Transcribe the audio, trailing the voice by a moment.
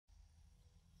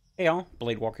Hey all,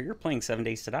 Blade Walker here, playing 7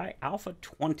 Days to Die, Alpha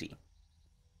 20.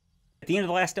 At the end of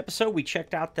the last episode, we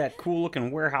checked out that cool looking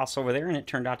warehouse over there, and it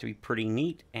turned out to be pretty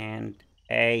neat, and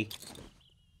hey,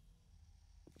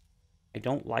 I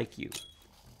don't like you.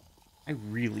 I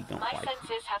really don't like you. My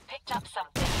senses have picked up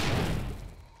something.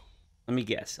 Let me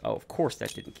guess. Oh, of course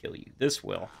that didn't kill you. This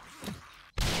will.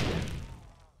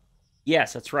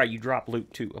 Yes, that's right, you dropped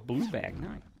loot too. A blue bag,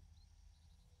 nice.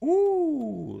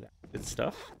 Ooh, that's good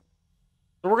stuff.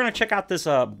 So we're going to check out this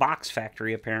box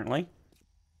factory, apparently.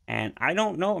 And I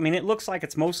don't know. I mean, it looks like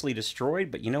it's mostly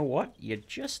destroyed, but you know what? You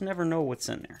just never know what's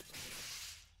in there.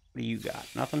 What do you got?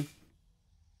 Nothing?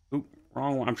 Oop,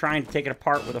 wrong one. I'm trying to take it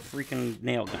apart with a freaking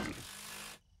nail gun.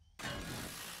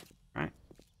 Alright.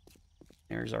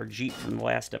 There's our Jeep from the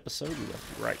last episode. We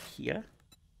left it right here.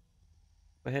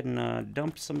 Go ahead and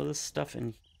dump some of this stuff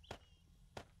in.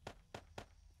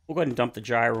 We'll go ahead and dump the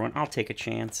gyro in. I'll take a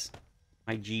chance.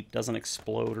 My Jeep doesn't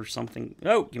explode or something.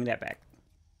 Oh, give me that back.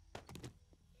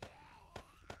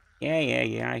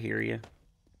 Yeah, I hear you.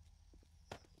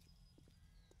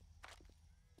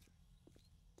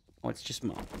 Oh, it's just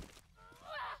Mo.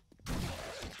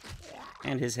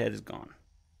 And his head is gone.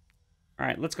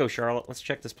 Alright, let's go, Charlotte. Let's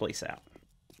check this place out.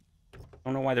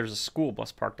 Don't know why there's a school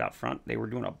bus parked out front. They were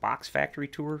doing a box factory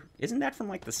tour. Isn't that from,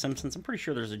 like, The Simpsons? I'm pretty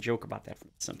sure there's a joke about that from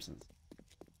The Simpsons.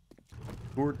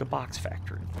 Toured the box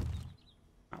factory.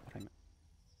 Not what I meant.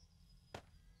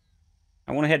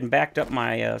 I went ahead and backed up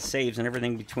my saves and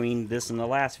everything between this and the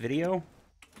last video.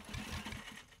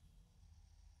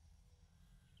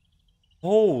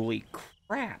 Holy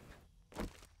crap. Is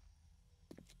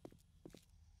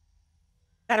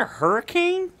that a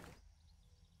hurricane?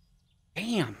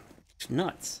 Damn. It's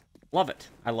nuts. Love it.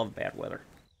 I love bad weather.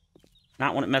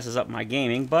 Not when it messes up my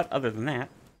gaming, but other than that.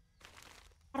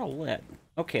 A lot of lead.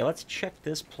 Okay, let's check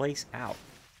this place out.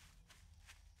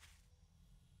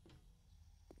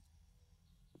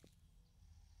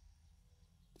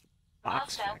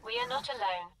 Master, we are not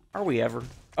alone. Are we ever?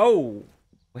 Oh!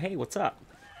 Hey, what's up?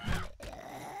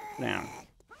 Now.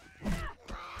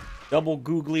 Double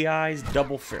googly eyes,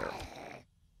 double feral.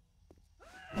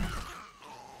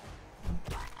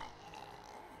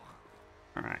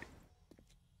 Alright.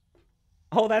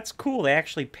 Oh, that's cool. They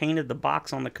actually painted the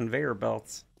box on the conveyor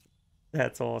belts.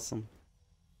 That's awesome.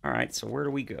 Alright, so where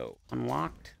do we go?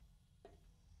 Unlocked.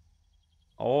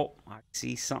 Oh, I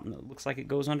see something that looks like it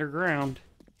goes underground.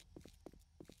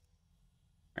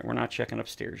 Alright, we're not checking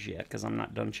upstairs yet, because I'm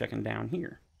not done checking down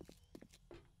here.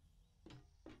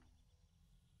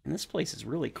 And this place is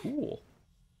really cool.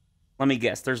 Let me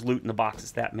guess, there's loot in the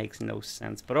boxes. That makes no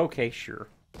sense, but okay, sure.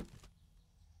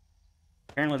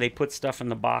 Apparently they put stuff in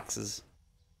the boxes.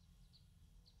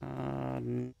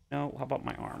 No, how about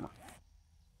my armor?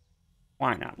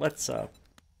 Why not? Let's put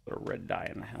a red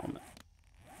dye in the helmet.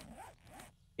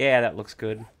 Yeah, that looks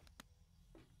good.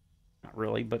 Not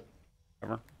really, but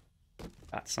whatever.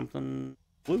 Got something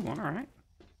blue, alright.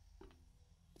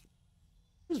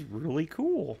 This is really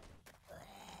cool.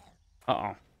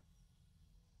 Uh-oh.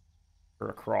 For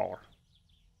a crawler.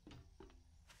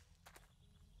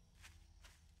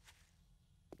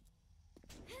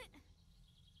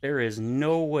 There is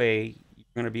no way you're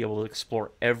going to be able to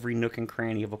explore every nook and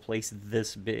cranny of a place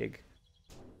this big.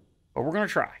 But we're going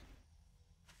to try.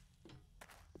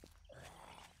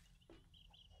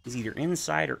 He's either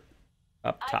inside or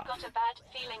up top. I've got a bad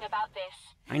feeling about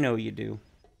this. I know you do.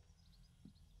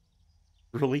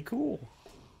 Really cool.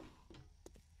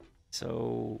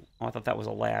 So, oh, I thought that was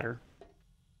a ladder.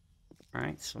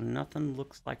 Alright, so nothing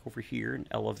looks like over here. An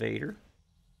elevator.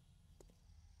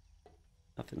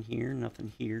 Nothing here,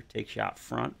 nothing here. Takes you out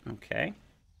front. Okay.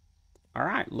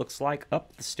 Alright, looks like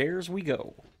up the stairs we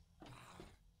go.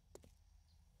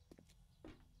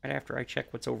 Right after I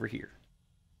check what's over here.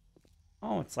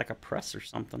 Oh, it's like a press or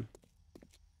something.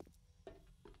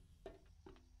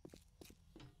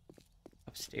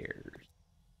 Upstairs.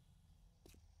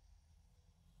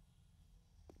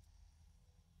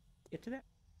 Get to that?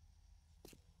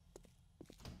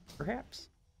 Perhaps.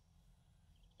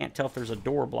 Can't tell if there's a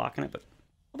door blocking it, but...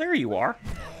 Well, there you are.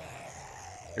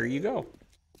 There you go.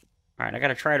 Alright, I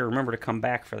gotta try to remember to come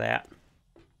back for that.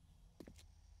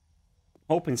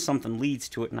 Hoping something leads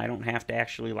to it and I don't have to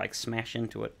actually, like, smash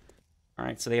into it.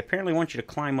 Alright, so they apparently want you to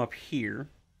climb up here.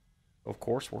 Of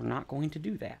course, we're not going to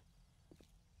do that.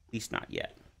 At least not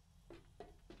yet.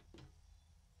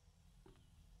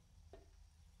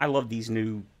 I love these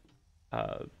new,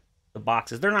 the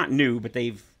boxes. They're not new, but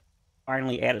they've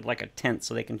finally added, like, a tent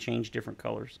so they can change different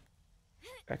colors.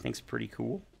 I think's pretty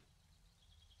cool.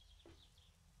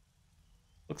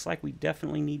 Looks like we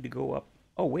definitely need to go up.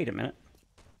 Oh, wait a minute.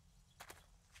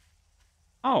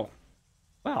 Oh,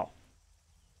 well.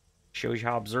 Shows you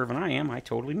how observant I am. I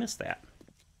totally missed that.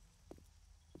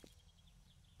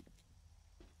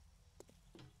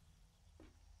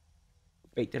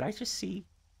 Wait, did I just see?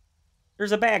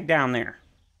 There's a bag down there.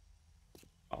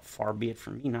 Well, far be it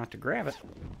from me not to grab it.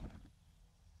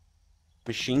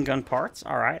 Machine gun parts.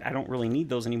 All right, I don't really need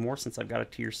those anymore since I've got a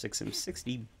tier 6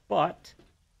 M60, but...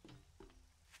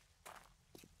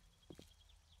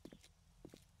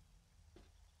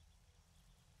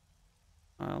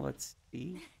 let's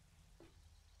see.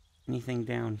 Anything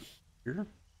down here?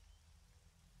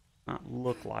 Not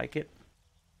look like it.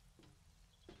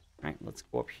 All right, let's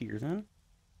go up here then.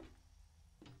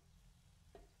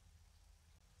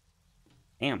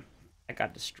 Damn, that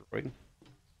got destroyed.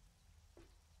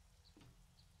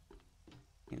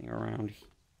 Anything around here?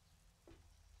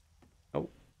 Oh, all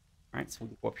right, so we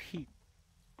can go up here.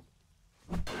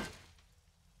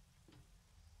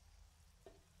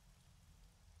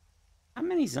 How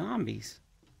many zombies?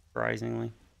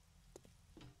 Surprisingly.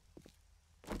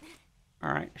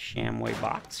 All right, a Shamway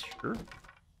box, sure.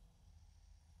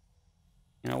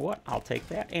 You know what? I'll take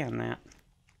that and that.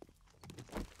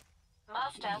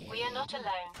 Master, we are not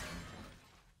alone.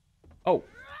 Oh.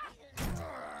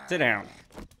 Sit down.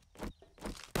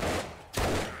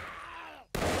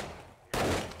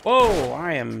 Whoa,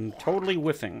 I am totally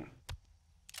whiffing.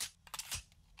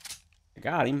 I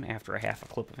got him after a half a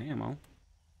clip of ammo.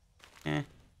 Eh.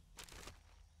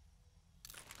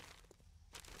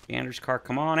 Anders car,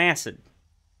 come on, acid.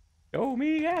 Show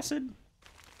me acid.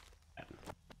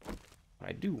 What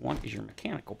I do want is your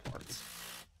mechanical parts.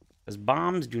 Because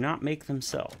bombs do not make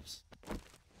themselves.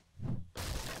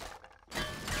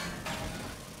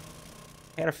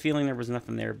 I had a feeling there was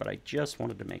nothing there, but I just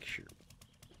wanted to make sure.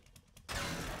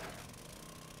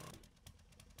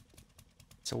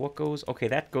 So what goes... Okay,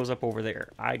 that goes up over there.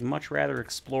 I'd much rather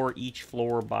explore each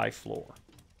floor by floor.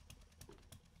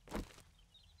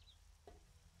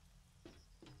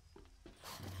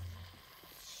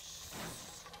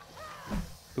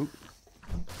 Oop.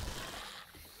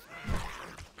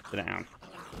 Sit down.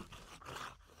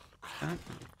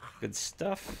 Good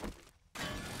stuff.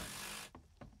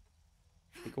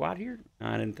 Can we go out here? No,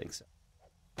 I didn't think so.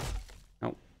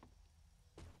 Nope.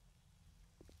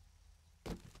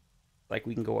 Like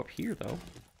we can go up here, though.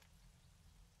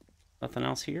 Nothing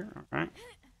else here? All right.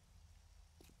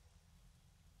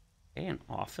 Okay, an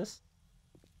office.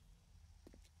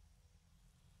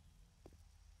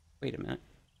 Wait a minute.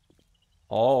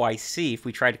 Oh, I see. If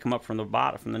we tried to come up from the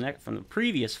bottom, from the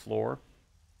previous floor,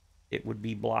 it would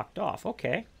be blocked off.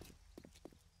 Okay.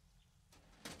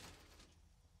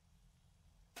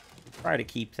 Try to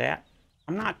keep that.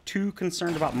 I'm not too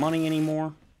concerned about money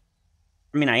anymore.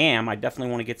 I mean, I am. I definitely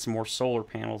want to get some more solar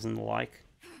panels and the like.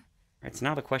 All right, so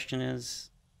now the question is...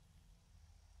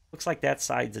 Looks like that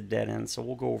side's a dead end, so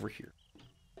we'll go over here.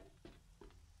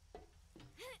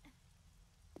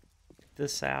 Get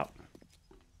this out.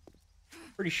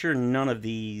 Pretty sure none of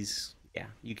these... Yeah,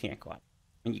 you can't go out.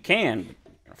 I mean, you can, but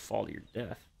you're going to fall to your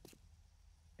death.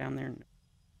 Down there...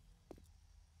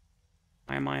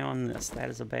 Why am I on this? That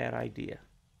is a bad idea.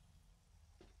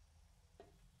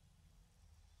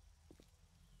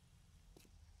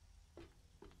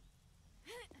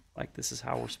 Like this is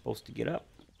how we're supposed to get up.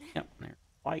 Yep, there.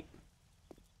 Light.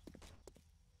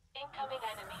 Incoming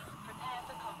enemies. Prepare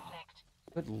for conflict.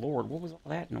 Good lord, what was all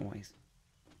that noise?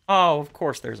 Oh, of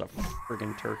course there's a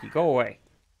friggin' turkey. Go away.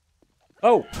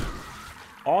 Oh!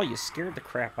 Oh, you scared the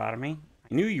crap out of me.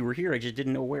 I knew you were here, I just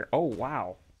didn't know where. Oh,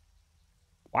 wow.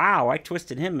 Wow, I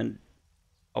twisted him and...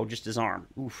 Oh, just his arm.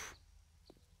 Oof.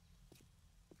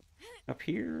 Up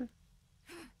here?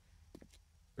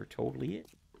 They're totally it.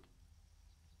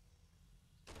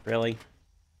 Really?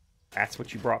 That's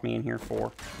what you brought me in here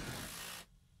for?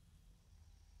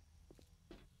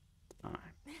 All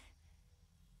right.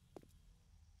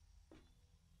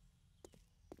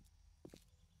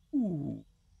 Ooh.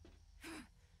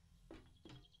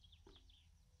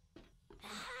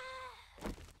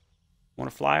 Want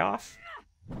to fly off?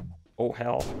 Oh,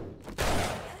 hell.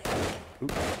 Ooh.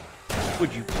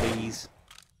 Would you please?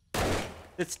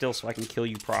 Sit still so I can kill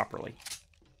you properly.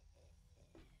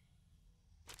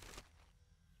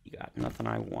 You got nothing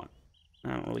I want. I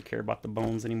don't really care about the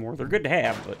bones anymore. They're good to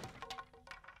have, but...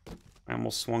 I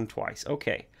almost swung twice.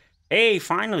 Okay. Hey,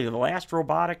 finally, the last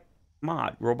robotic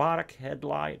mod. Robotic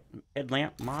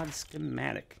headlamp mod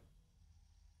schematic.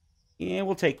 Yeah,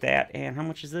 we'll take that. And how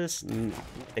much is this? No,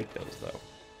 we'll take those, though.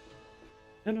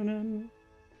 Dun-dun-dun.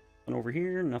 Nothing over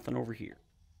here, nothing over here.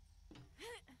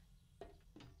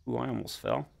 Ooh, I almost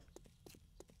fell.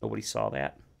 Nobody saw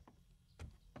that.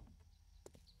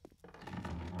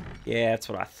 Yeah, that's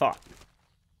what I thought.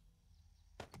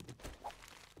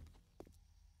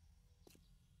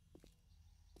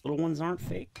 Little ones aren't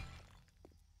fake.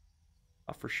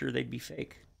 Oh, for sure they'd be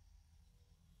fake.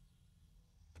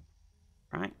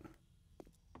 Right.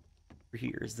 Over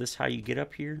here. Is this how you get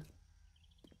up here?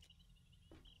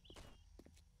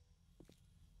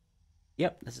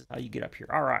 Yep, this is how you get up here.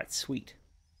 All right, sweet.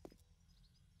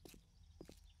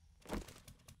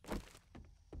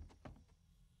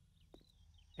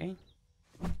 Okay.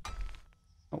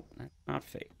 Oh, that's not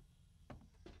fake.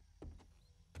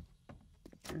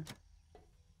 Here.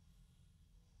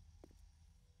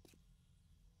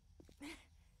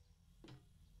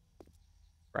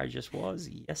 Where I just was?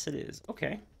 Yes, it is.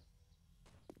 Okay.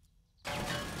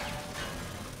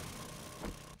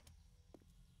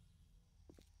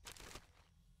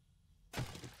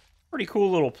 Pretty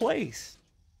cool little place.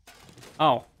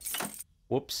 Oh.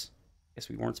 Whoops. Guess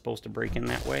we weren't supposed to break in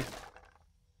that way.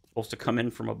 Supposed to come in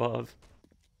from above.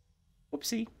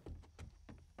 Whoopsie.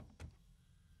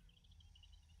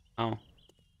 Oh.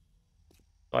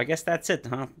 So I guess that's it,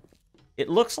 huh? It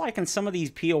looks like in some of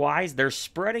these POIs, they're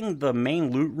spreading the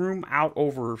main loot room out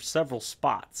over several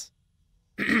spots.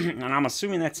 And I'm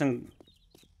assuming that's in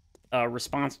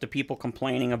response to people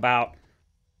complaining about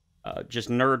just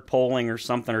nerd polling or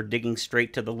something, or digging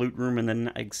straight to the loot room and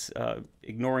then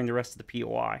ignoring the rest of the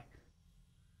POI.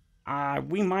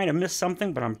 We might have missed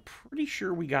something, but I'm pretty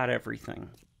sure we got everything.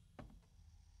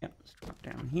 Yep, let's drop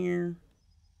down here.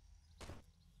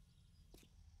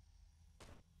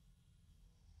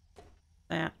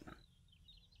 That.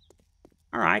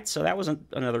 Alright, so that was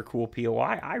another cool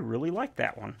POI. I really like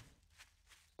that one.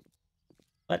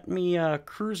 Let me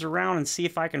cruise around and see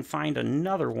if I can find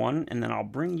another one, and then I'll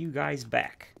bring you guys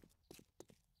back.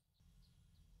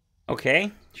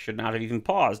 Okay, should not have even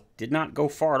paused. Did not go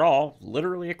far at all.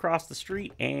 Literally across the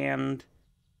street, and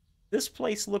this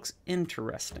place looks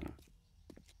interesting.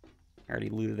 I already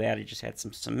looted that. I just had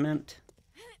some cement.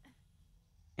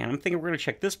 And I'm thinking we're going to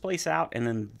check this place out, and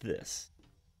then this.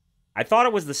 I thought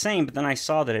it was the same, but then I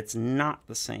saw that it's not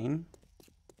the same.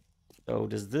 So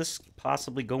does this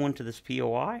possibly go into this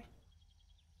POI?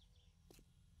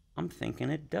 I'm thinking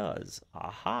it does.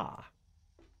 Aha.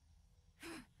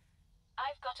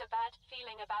 I've got a bad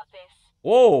feeling about this.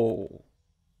 Whoa.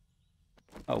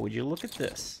 Oh, would you look at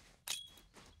this?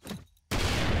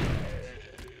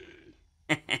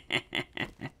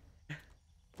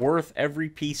 Worth every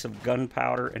piece of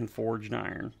gunpowder and forged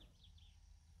iron.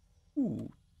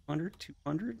 Ooh, 100,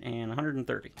 200, and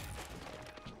 130.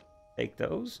 Take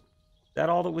those. Is that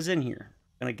all that was in here?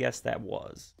 I'm gonna guess that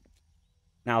was.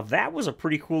 Now that was a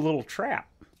pretty cool little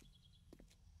trap.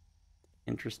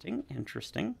 Interesting,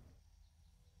 interesting.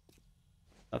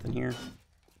 Nothing here.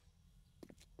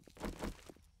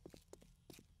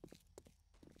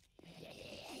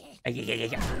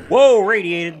 Whoa,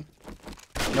 radiated.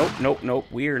 Nope, nope, nope.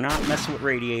 We are not messing with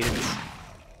radiated.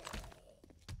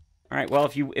 All right, well,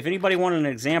 if anybody wanted an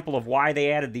example of why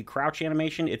they added the crouch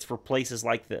animation, it's for places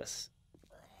like this.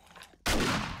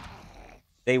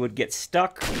 They would get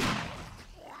stuck,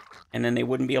 and then they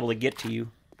wouldn't be able to get to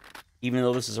you, even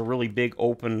though this is a really big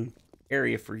open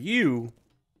area for you,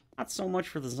 not so much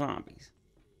for the zombies.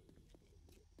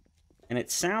 And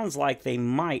it sounds like they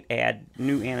might add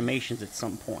new animations at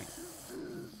some point.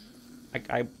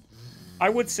 I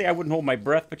would say I wouldn't hold my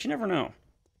breath, but you never know.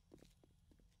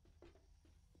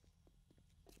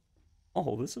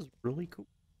 Oh, this is really cool.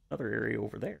 Another area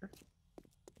over there.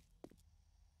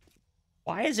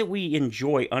 Why is it we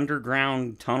enjoy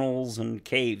underground tunnels and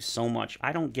caves so much?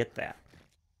 I don't get that.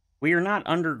 We are not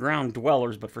underground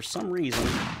dwellers, but for some reason...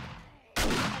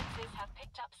 Defenses have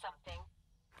picked up something.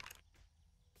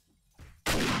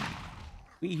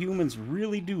 we humans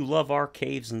really do love our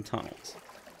caves and tunnels.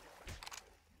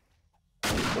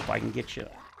 Hope I can get you.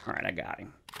 Alright, I got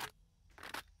him.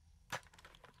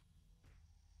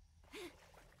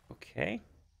 Okay.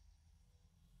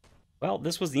 Well,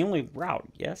 this was the only route,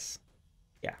 yes?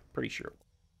 Yeah, pretty sure.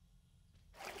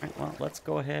 Alright, well, let's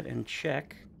go ahead and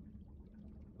check.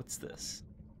 What's this?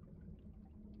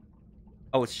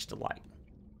 Oh, it's just a light.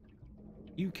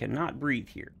 You cannot breathe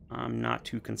here. I'm not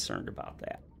too concerned about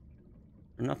that.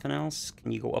 There's nothing else?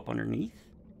 Can you go up underneath?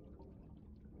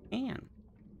 Can.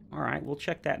 Alright, we'll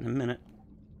check that in a minute.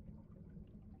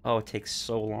 Oh, it takes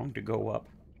so long to go up.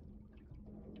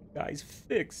 Guys,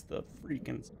 fix the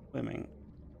freaking swimming.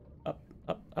 Up,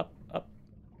 up, up, up.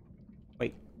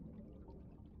 Wait.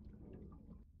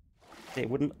 It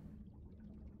wouldn't...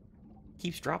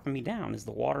 keeps dropping me down. Is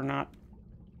the water not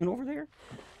over there?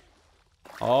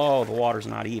 Oh, the water's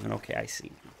not even. Okay, I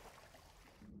see.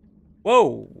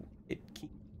 Whoa! It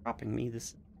keeps dropping me.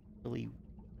 This really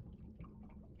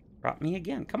drop me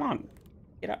again. Come on.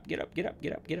 Get up, get up, get up,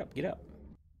 get up, get up, get up.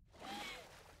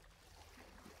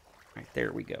 Right,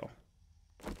 there we go.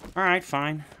 Alright,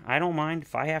 fine. I don't mind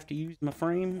if I have to use my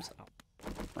frames. I'll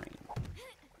frame.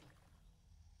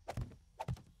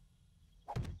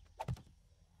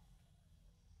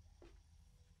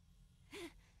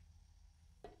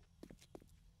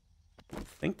 I don't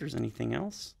think there's anything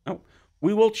else. Oh,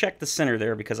 we will check the center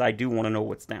there because I do want to know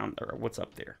what's down there, or what's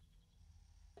up there.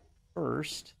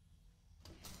 First.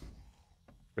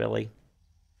 Really?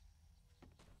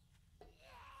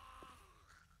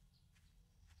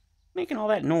 Making all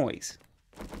that noise.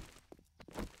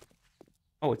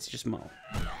 Oh, it's just Mo.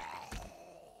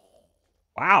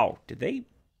 Wow, did they...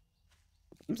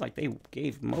 Seems like they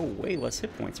gave Mo way less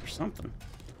hit points or something.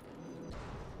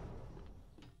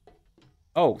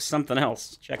 Oh, something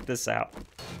else. Check this out.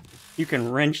 You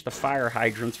can wrench the fire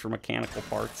hydrants for mechanical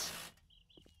parts.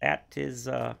 That is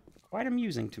quite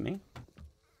amusing to me.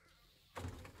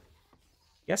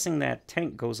 Guessing that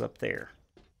tank goes up there.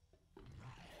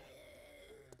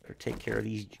 Better take care of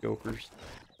these jokers.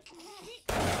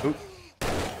 Oop.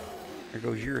 There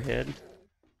goes your head.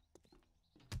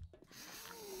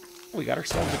 We got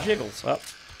ourselves a jiggles up.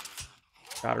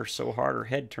 Got her so hard her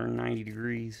head turned 90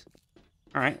 degrees.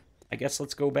 Alright, I guess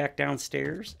let's go back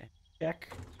downstairs and check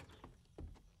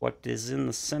what is in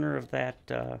the center of that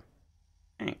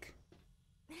tank.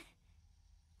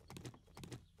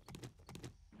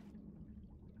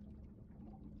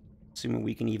 Assuming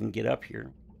we can even get up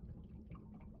here.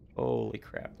 Holy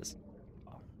crap, this...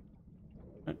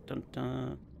 Dun, dun,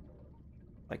 dun.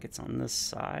 Like it's on this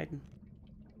side.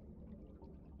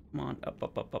 Come on, up,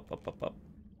 up, up, up, up, up, up.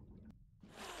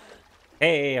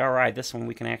 Hey, alright, this one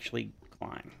we can actually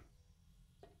climb.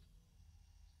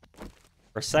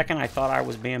 For a second, I thought I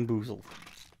was bamboozled.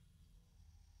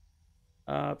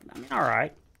 I mean,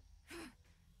 alright.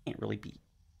 Can't really beat.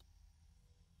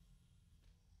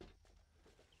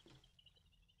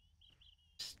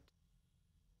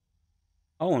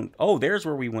 Oh, and, oh, there's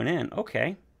where we went in.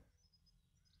 Okay.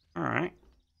 Alright.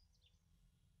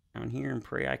 Down here and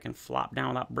pray I can flop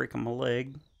down without breaking my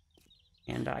leg.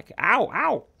 And I can... Ow!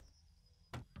 Ow!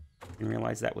 Didn't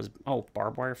realize that was... Oh,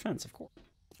 barbed wire fence, of course.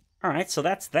 Alright, so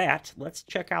that's that. Let's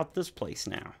check out this place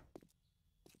now.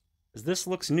 Because this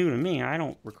looks new to me. I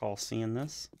don't recall seeing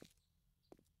this.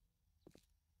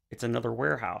 It's another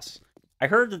warehouse. I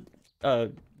heard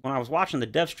that when I was watching the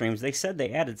dev streams, they said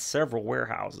they added several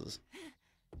warehouses.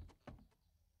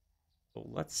 So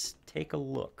let's take a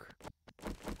look.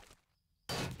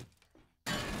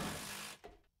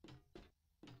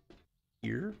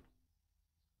 Here.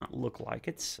 Not look like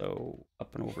it, so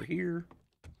up and over here.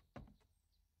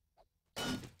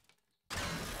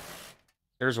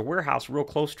 There's a warehouse real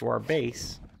close to our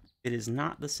base. It is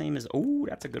not the same as... Oh,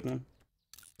 that's a good one.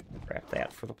 Grab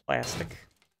that for the plastic.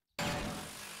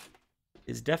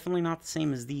 It's definitely not the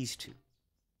same as these two.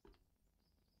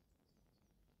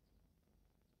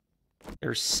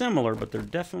 They're similar, but they're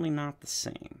definitely not the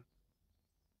same.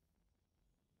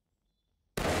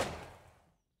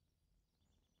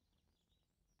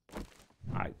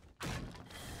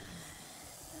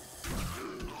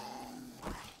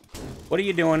 What are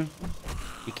you doing?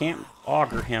 You can't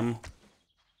auger him.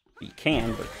 You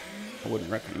can, but I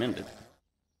wouldn't recommend it.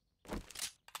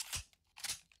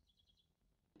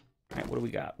 Alright, what do we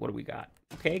got? What do we got?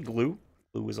 Okay, glue.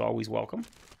 Glue is always welcome.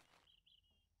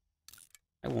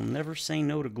 I will never say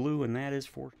no to glue, and that is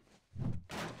for...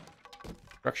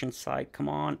 Construction site. Come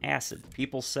on, acid.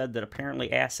 People said that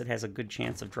apparently acid has a good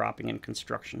chance of dropping in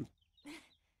construction.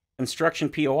 Construction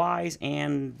POIs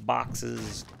and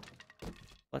boxes.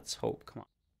 Let's hope. Come on.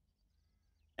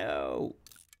 No.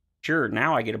 Sure,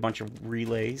 now I get a bunch of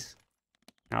relays.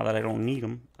 Now that I don't need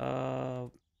them.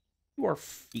 Your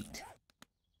feet.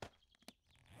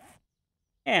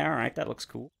 Yeah, alright, that looks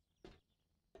cool.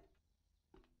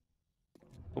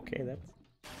 Okay, that's...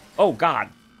 Oh, God!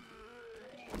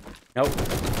 Nope.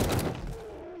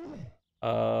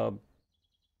 I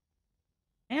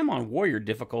am on warrior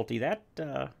difficulty. That,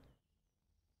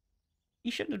 he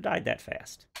shouldn't have died that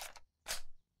fast.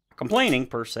 Complaining,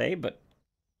 per se, but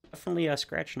definitely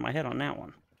scratching my head on that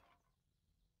one.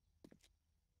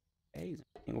 Okay, is there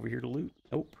anything over here to loot?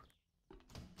 Nope.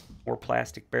 More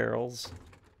plastic barrels.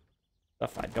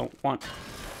 Stuff I don't want.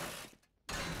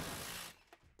 Let's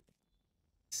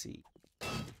see.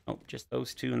 Oh, just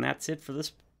those two, and that's it for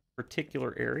this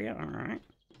particular area. All right.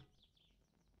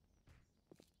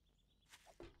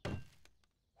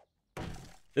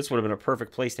 This would have been a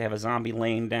perfect place to have a zombie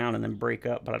laying down and then break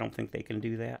up, but I don't think they can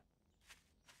do that.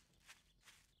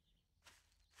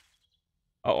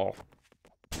 Uh-oh.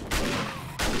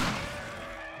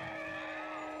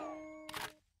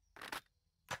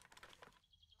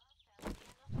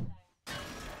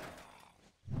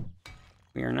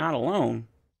 We are not alone.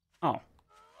 Oh.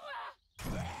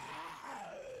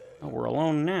 Oh, we're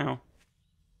alone now.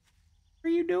 What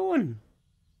are you doing?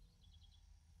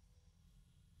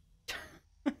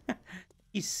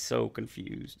 He's so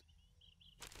confused.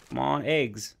 Come on,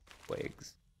 eggs.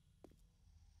 Eggs.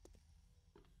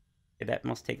 Okay, that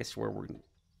must take us to where we're...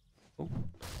 Oh.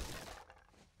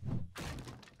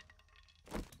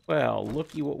 Well,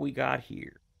 looky what we got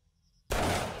here.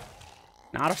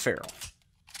 Not a feral.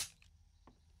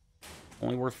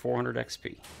 Only worth 400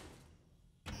 XP.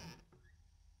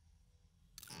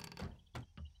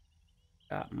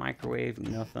 Got microwave,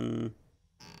 nothing.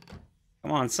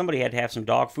 Come on, somebody had to have some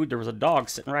dog food. There was a dog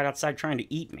sitting right outside trying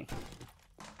to eat me.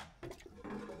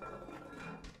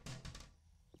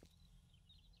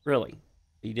 Really?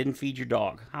 You didn't feed your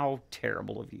dog. How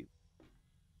terrible of you.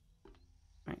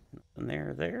 All right, nothing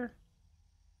there.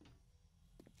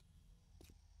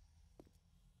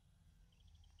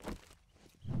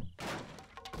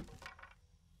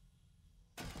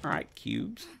 All right,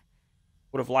 cubes.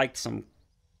 Would have liked some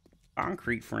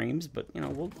concrete frames, but, you know,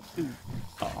 we'll do...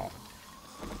 Uh-oh.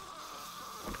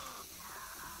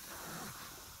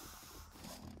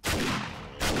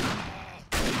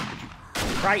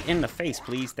 Right in the face,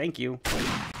 please. Thank you.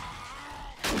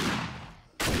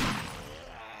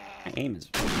 My aim is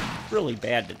really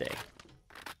bad today.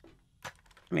 I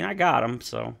mean, I got him,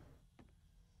 so...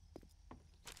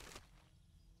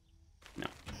 No.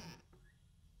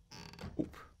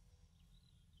 Oop.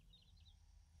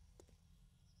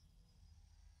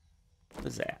 What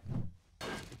is that?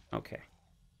 Okay.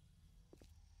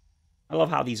 I love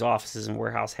how these offices and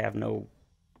warehouse have no...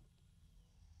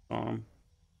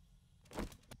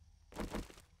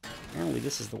 Apparently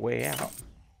this is the way out.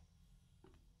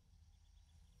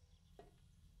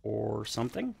 Or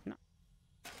something? No.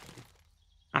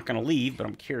 Not gonna leave, but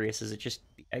I'm curious. Is it just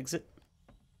the exit?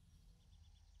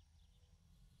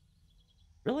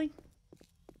 Really?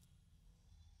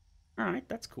 Alright,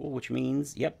 that's cool, which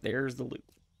means, yep, there's the loot.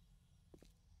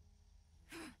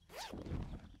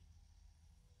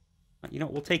 You know,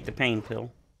 we'll take the pain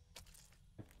pill.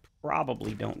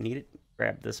 Probably don't need it.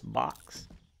 Grab this box.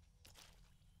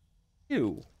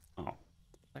 Ew. Oh.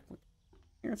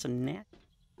 Here's a gnat.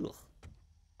 Ugh.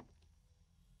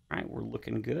 Alright, we're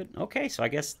looking good. Okay, so I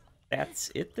guess that's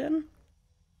it then.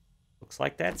 Looks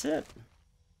like that's it.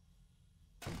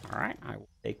 Alright, I will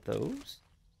take those.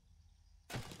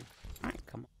 Alright,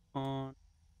 come on.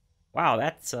 Wow,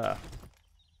 that's,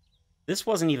 this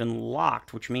wasn't even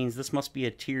locked, which means this must be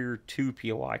a tier 2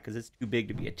 POI, because it's too big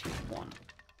to be a tier 1.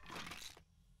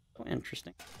 So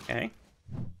interesting. Okay.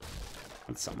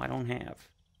 That's something I don't have.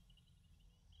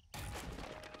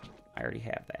 I already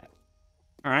have that.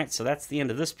 Alright, so that's the end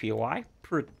of this POI.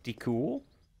 Pretty cool.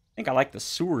 I think I like the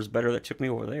sewers better that took me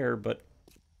over there, but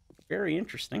very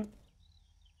interesting.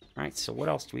 Alright, so what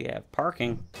else do we have?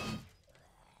 Parking.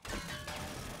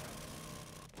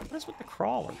 What is with the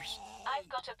crawlers? I've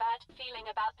got a bad feeling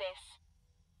about this.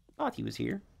 Thought he was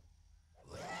here.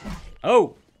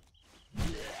 Oh!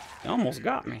 He almost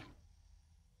got me.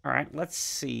 Alright, let's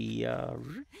see.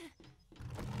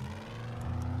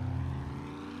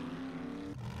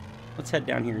 Let's head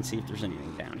down here and see if there's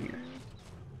anything down here.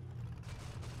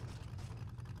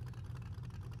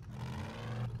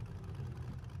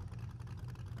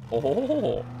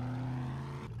 Oh!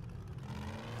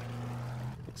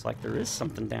 Looks like there is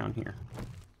something down here.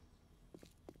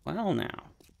 Well, now.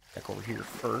 Check over here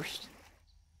first.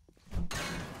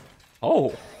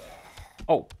 Oh!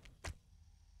 Oh!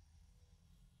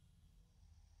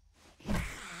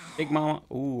 Big Mama.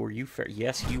 Ooh, are you fair?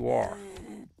 Yes, you are.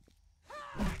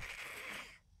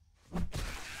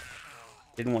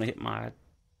 Didn't want to hit my...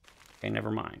 Okay,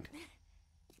 never mind.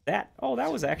 That... Oh,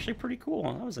 that was actually pretty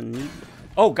cool. That was a neat...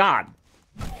 Oh, God!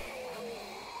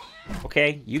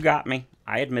 Okay, you got me.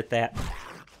 I admit that.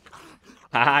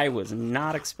 I was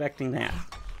not expecting that.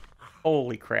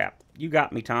 Holy crap. You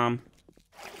got me, Tom.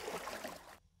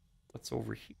 What's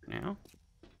over here now?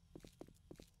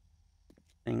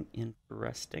 Thing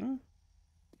interesting.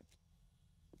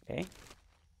 Okay.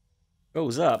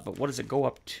 Goes up, but what does it go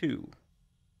up to? Is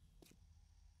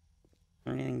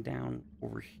there anything down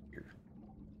over here?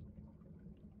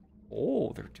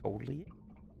 Oh, they're totally...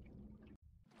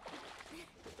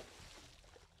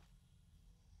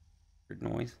 Weird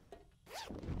noise. Is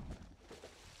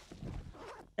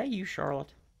that you,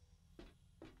 Charlotte?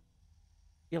 I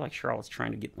feel like Charlotte's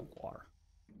trying to get in the water.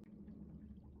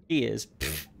 She is.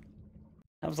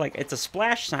 I was like, it's a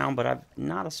splash sound, but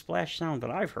not a splash sound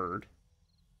that I've heard.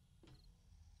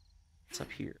 What's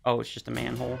up here? Oh, it's just a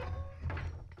manhole.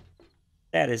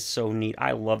 That is so neat.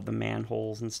 I love the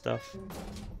manholes and stuff.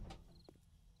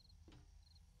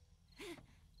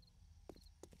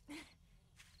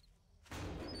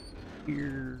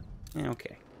 here.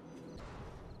 Okay.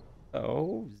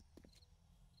 So,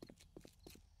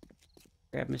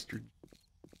 grab Mr.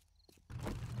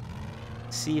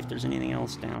 See if there's anything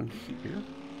else down here.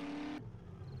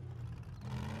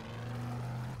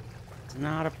 Does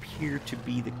not appear to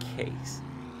be the case.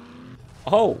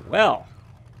 Oh, well.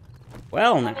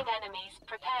 Well, now. Incoming enemies,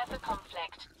 prepare for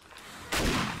conflict.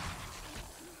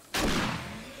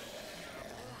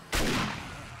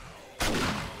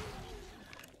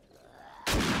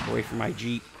 Away from my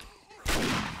Jeep.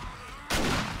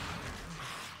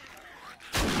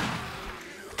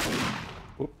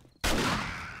 Whoop.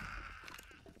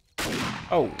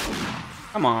 Oh,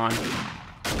 come on.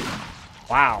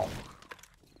 Wow.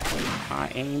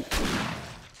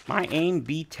 My aim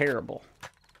be terrible.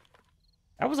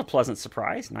 That was a pleasant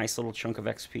surprise. Nice little chunk of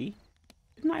XP.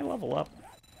 Didn't I level up?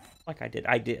 Like I did.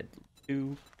 I did.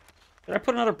 Did I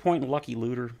put another point in Lucky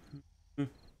Looter?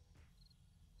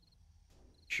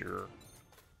 Sure.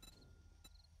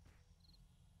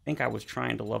 I think I was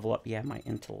trying to level up. Yeah, my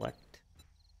intellect.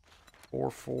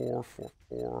 4, 4, 4,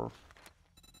 4.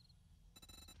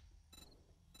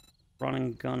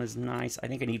 Running gun is nice. I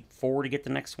think I need 4 to get the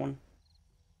next one.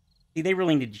 See, they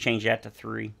really need to change that to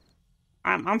 3.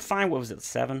 I'm fine. What was it,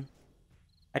 7?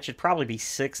 That should probably be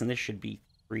 6, and this should be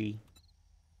 3.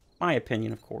 My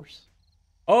opinion, of course.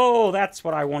 Oh, that's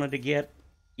what I wanted to get.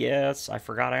 Yes, I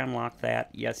forgot I unlocked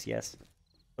that. Yes, yes.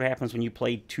 What happens when you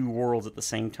play 2 worlds at the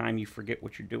same time? You forget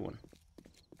what you're doing.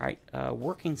 All right,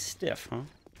 working stiff, huh?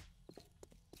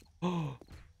 Oh.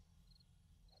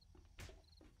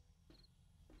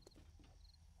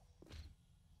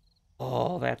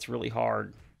 Oh, that's really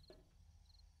hard.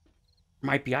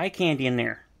 Might be eye candy in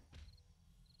there.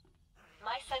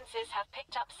 My senses have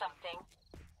picked up something.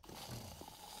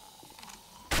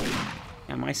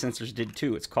 Yeah, my sensors did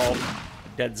too. It's called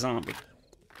a dead zombie.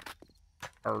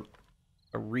 Or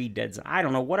a re-dead zombie. I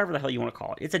don't know, whatever the hell you want to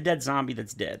call it. It's a dead zombie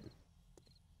that's dead.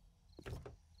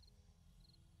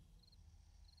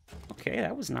 Okay,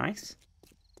 that was nice.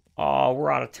 Oh,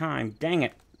 we're out of time. Dang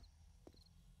it.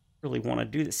 Really want to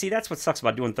do this. See, that's what sucks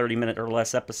about doing 30-minute or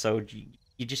less episodes.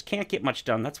 You just can't get much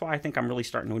done. That's why I think I'm really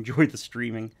starting to enjoy the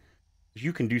streaming.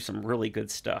 You can do some really good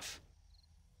stuff.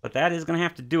 But that is going to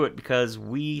have to do it because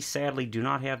we sadly do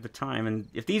not have the time. And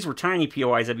if these were tiny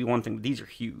POIs, that'd be one thing. But these are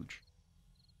huge.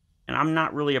 And I'm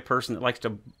not really a person that likes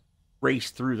to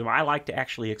race through them. I like to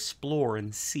actually explore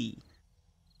and see.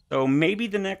 So maybe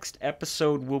the next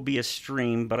episode will be a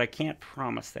stream, but I can't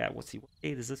promise that. Let's see, what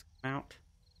day does this come out?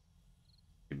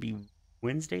 Could be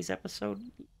Wednesday's episode.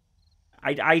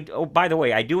 Oh, by the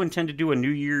way, I do intend to do a New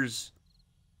Year's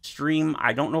stream.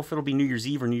 I don't know if it'll be New Year's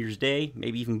Eve or New Year's Day,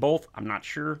 maybe even both. I'm not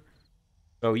sure.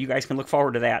 So you guys can look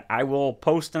forward to that. I will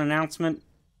post an announcement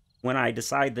when I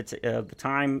decide the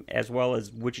time, as well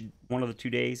as which one of the 2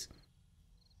 days.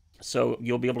 So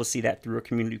you'll be able to see that through a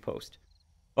community post.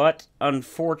 But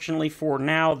unfortunately for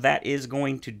now, that is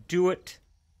going to do it.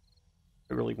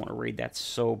 I really want to raid that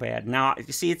so bad. Now,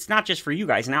 you see, it's not just for you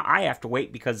guys. Now I have to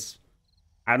wait because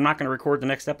I'm not going to record the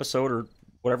next episode or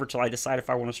whatever till I decide if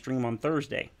I want to stream on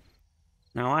Thursday.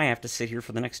 Now I have to sit here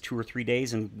for the next 2 or 3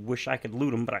 days and wish I could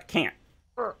loot them, but I can't.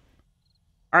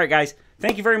 Alright guys,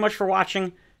 thank you very much for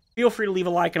watching. Feel free to leave a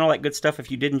like and all that good stuff if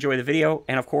you did enjoy the video.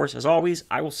 And of course, as always,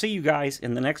 I will see you guys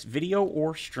in the next video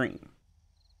or stream.